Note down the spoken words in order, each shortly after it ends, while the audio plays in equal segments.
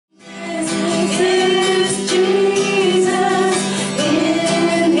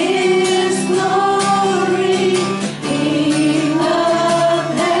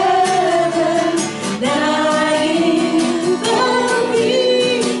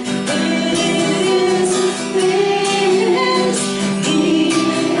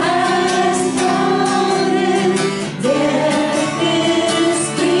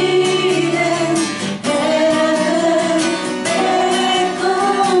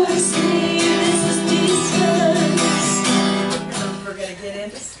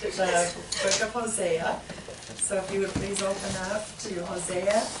Hosea. So if you would please open up to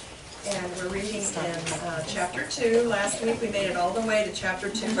Hosea. And we're reading in chapter 2. Last week we made it all the way to chapter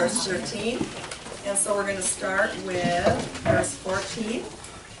 2, verse 13. And so we're going to start with verse 14.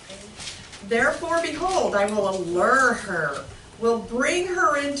 Therefore, behold, I will allure her, will bring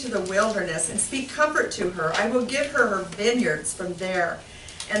her into the wilderness and speak comfort to her. I will give her her vineyards from there,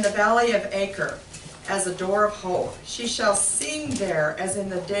 and the valley of Acre as a door of hope. She shall sing there as in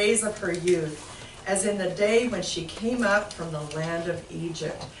the days of her youth, as in the day when she came up from the land of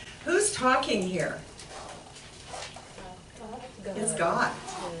Egypt. Who's talking here? It's God.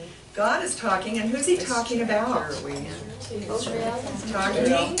 God is talking, and who's he talking about? He's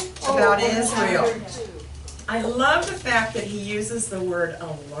talking about Israel. I love the fact that he uses the word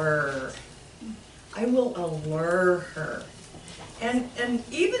allure. I will allure her. And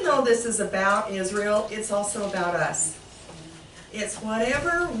even though this is about Israel, it's also about us. It's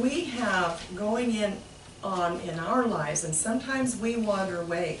whatever we have going on in our lives, and sometimes we wander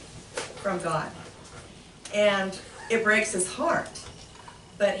away from God. And it breaks his heart.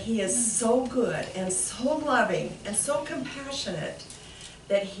 But he is so good and so loving and so compassionate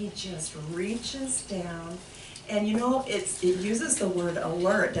that he just reaches down. And you know, it uses the word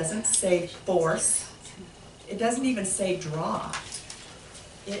allure. It doesn't say force. It doesn't even say draw.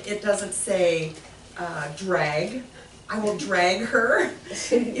 It doesn't say drag. I will drag her.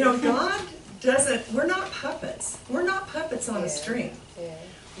 You know, God doesn't, we're not puppets. We're not puppets on a string.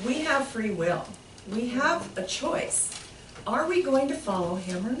 We have free will. We have a choice. Are we going to follow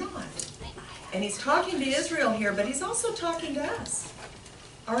him or not? And he's talking to Israel here, but he's also talking to us.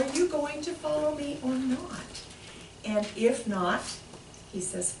 Are you going to follow me or not? And if not, he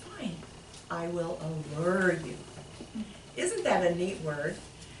says, fine, I will allure you. Isn't that a neat word?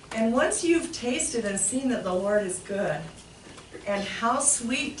 And once you've tasted and seen that the Lord is good, and how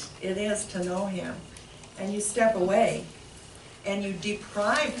sweet it is to know him, and you step away, and you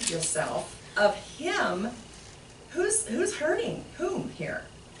deprive yourself of him, who's hurting whom here?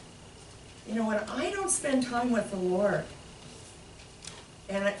 You know, when I don't spend time with the Lord,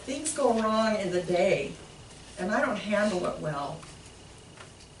 and things go wrong in the day, and I don't handle it well,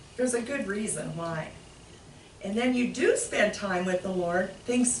 there's a good reason why. And then you do spend time with the Lord,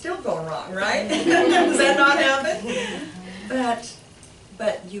 things still go wrong, right? Does that not happen?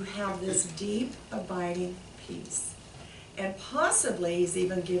 But you have this deep, abiding peace. And possibly he's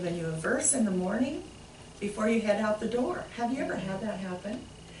even given you a verse in the morning before you head out the door. Have you ever had that happen?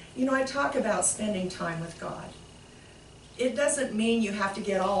 You know, I talk about spending time with God. It doesn't mean you have to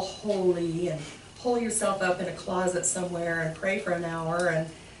get all holy and pull yourself up in a closet somewhere and pray for an hour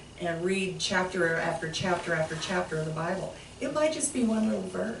and read chapter after chapter after chapter of the Bible. It might just be one little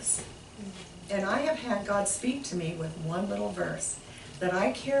verse. And I have had God speak to me with one little verse that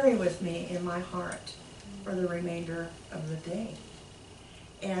I carry with me in my heart for the remainder of the day.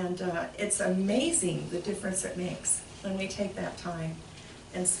 And it's amazing the difference it makes when we take that time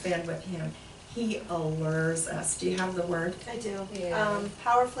and spend with him. He allures us. Do you have the word? I do. Yeah.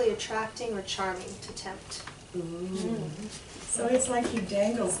 Powerfully attracting or charming to tempt. Ooh. So it's like he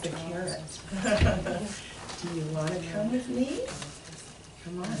dangles the carrot. Do you want to come with me?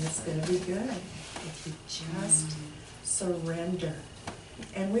 Come on, it's going to be good if you just surrender.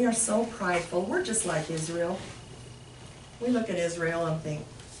 And we are so prideful. We're just like Israel. We look at Israel and think,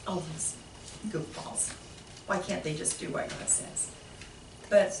 oh, those goofballs. Why can't they just do what God says?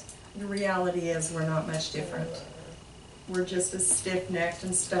 But the reality is we're not much different. We're just as stiff-necked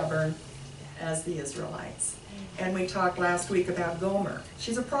and stubborn as the Israelites. And we talked last week about Gomer.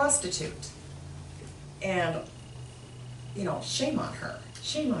 She's a prostitute. And, you know, shame on her.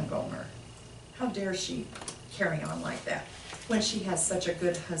 Shame on Gomer. How dare she carry on like that when she has such a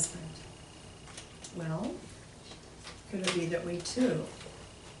good husband? Well, could it be that we too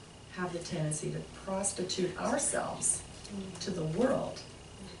have the tendency to prostitute ourselves to the world?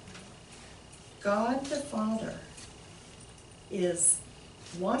 God the Father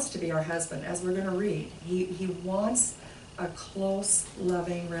wants to be our husband, as we're going to read. He wants a close,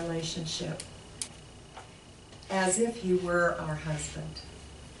 loving relationship, as if he were our husband.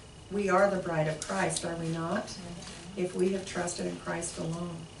 We are the bride of Christ, are we not? If we have trusted in Christ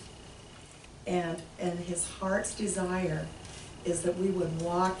alone. And his heart's desire is that we would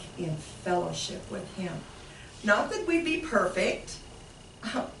walk in fellowship with him. Not that we be perfect.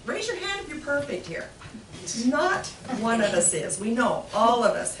 Raise your hand if you're perfect here. Not one of us is. We know all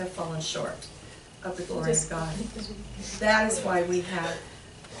of us have fallen short of the glory of God. That is why we have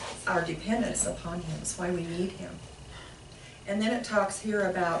our dependence upon him. It's why we need him. And then it talks here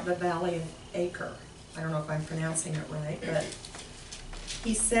about the valley of Acre. I don't know if I'm pronouncing it right, but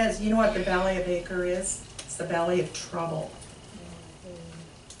He says, you know what the Valley of Acre is? It's the Valley of Trouble.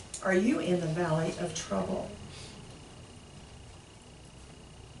 Are you in the Valley of Trouble?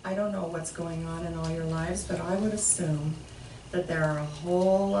 I don't know what's going on in all your lives, but I would assume that there are a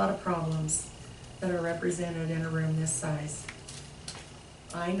whole lot of problems that are represented in a room this size.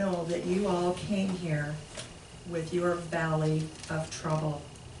 I know that you all came here with your Valley of Trouble.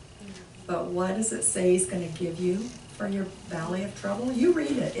 But what does it say He's going to give you for your Valley of Trouble? You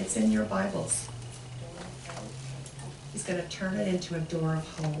read it. It's in your Bibles. He's going to turn it into a door of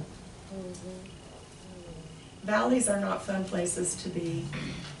hope. Valleys are not fun places to be.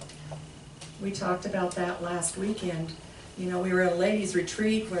 We talked about that last weekend. You know, we were at a ladies'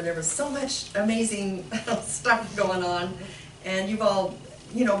 retreat where there was so much amazing stuff going on. And you've all,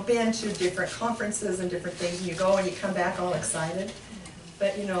 you know, been to different conferences and different things, and you go and you come back all excited.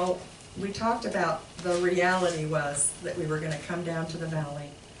 But, you know, we talked about the reality was that we were going to come down to the valley.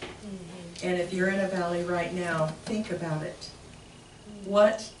 And if you're in a valley right now, think about it.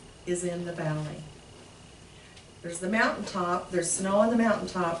 What is in the valley? There's the mountaintop. There's snow on the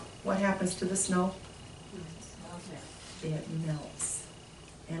mountaintop. What happens to the snow? It melts.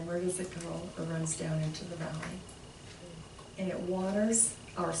 And where does it go? It runs down into the valley. And it waters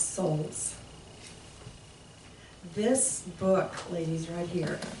our souls. This book, ladies, right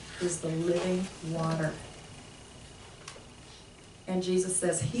here, is the living water. And Jesus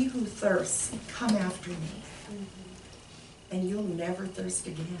says, he who thirsts, come after me. And you'll never thirst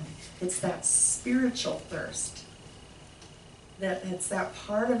again. It's that spiritual thirst. It's that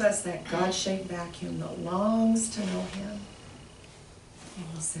part of us, that God-shaped vacuum that longs to know Him. And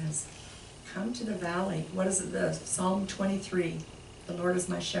He says, come to the valley. What is it? The Psalm 23. The Lord is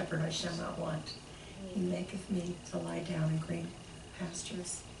my shepherd, I shall not want. He maketh me to lie down in green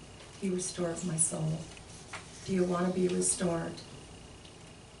pastures. He restores my soul. Do you want to be restored?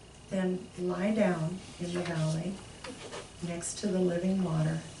 Then lie down in the valley next to the living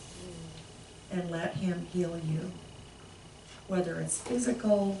water and let Him heal you. Whether it's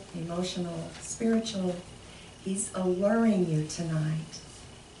physical, emotional, spiritual, He's alluring you tonight.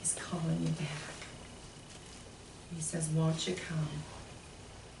 He's calling you back. He says, won't you come?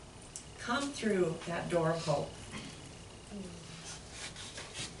 Come through that door of hope.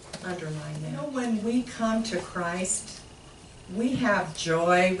 Underline that. You know, when we come to Christ, we have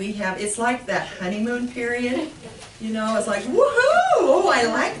joy. It's like that honeymoon period. You know, it's like, woohoo! Oh, I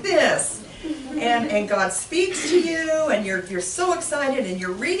like this. And God speaks to you, and you're so excited, and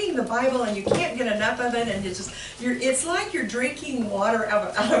you're reading the Bible, and you can't get enough of it, and it's like you're drinking water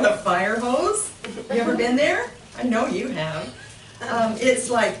out of a fire hose. You ever been there? I know you have. It's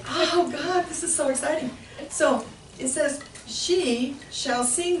like, oh God, this is so exciting. So it says, she shall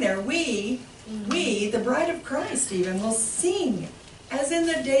sing there. We, the bride of Christ even, will sing as in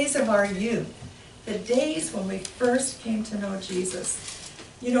the days of our youth, the days when we first came to know Jesus.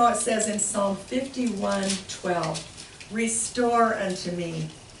 You know, it says in Psalm 51:12, restore unto me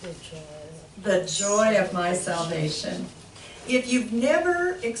the joy of my salvation. If you've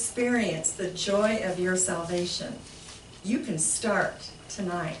never experienced the joy of your salvation, you can start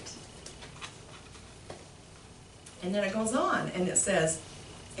tonight. And then it goes on and it says,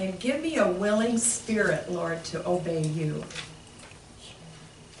 and give me a willing spirit, Lord, to obey you.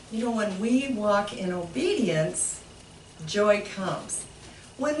 You know, when we walk in obedience, joy comes.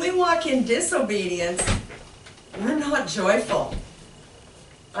 When we walk in disobedience, we're not joyful.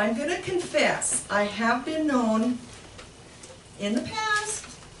 I'm going to confess, I have been known in the past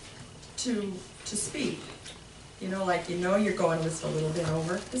to speak. You know, like, you know you're going just a little bit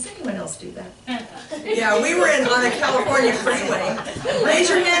over. Does anyone else do that? Yeah, we were on the California freeway. Raise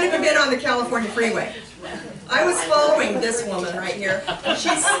your hand if you've been on the California freeway. I was following this woman right here.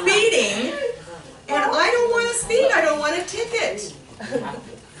 She's speeding, and I don't want to speed. I don't want a ticket.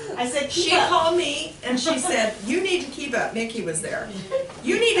 I said, she called me, and she said, you need to keep up. Mickey was there.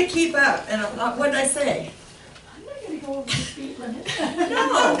 You need to keep up. And what did I say? I'm not going to go over the speed limit.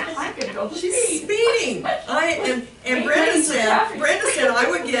 No, I'm going to go she's speeding. And Brenda said I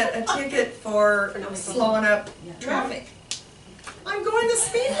would get a ticket for slowing up traffic. I'm going the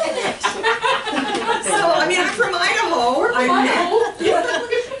speed limit. So, I mean, I'm from Idaho.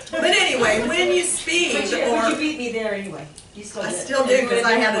 But anyway, when you speed, But you beat me there anyway. You still I did. still did because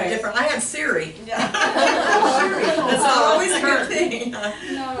I had I had Siri. That's not always a good thing.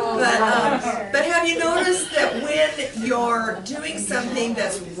 But have you noticed that when you're doing something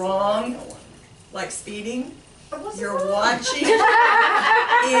that's wrong, like speeding, You're watching in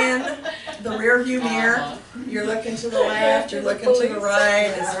the rearview mirror. You're looking to the left, you're looking to the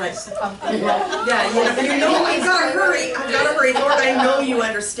right. It's like, yeah, you know, I've got to hurry. I've got to hurry. Lord, I know you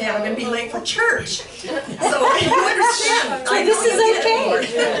understand. I'm going to be late for church. So you understand. I this know is you get it, Lord.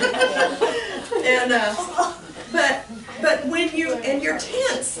 And but when you're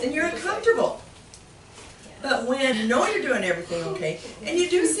tense and you're uncomfortable. But when you know you're doing everything okay, and you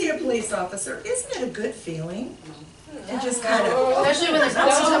do see a police officer, isn't it a good feeling? And just kind of, Especially when there's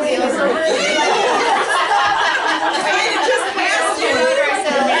somebody else over kind of just past you.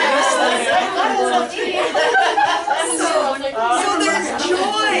 So there's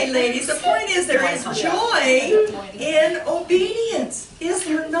joy, ladies. The point is there is joy in obedience, is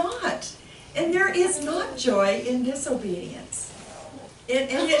there not? And there is not joy in disobedience. And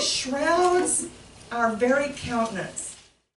it shrouds our very countenance.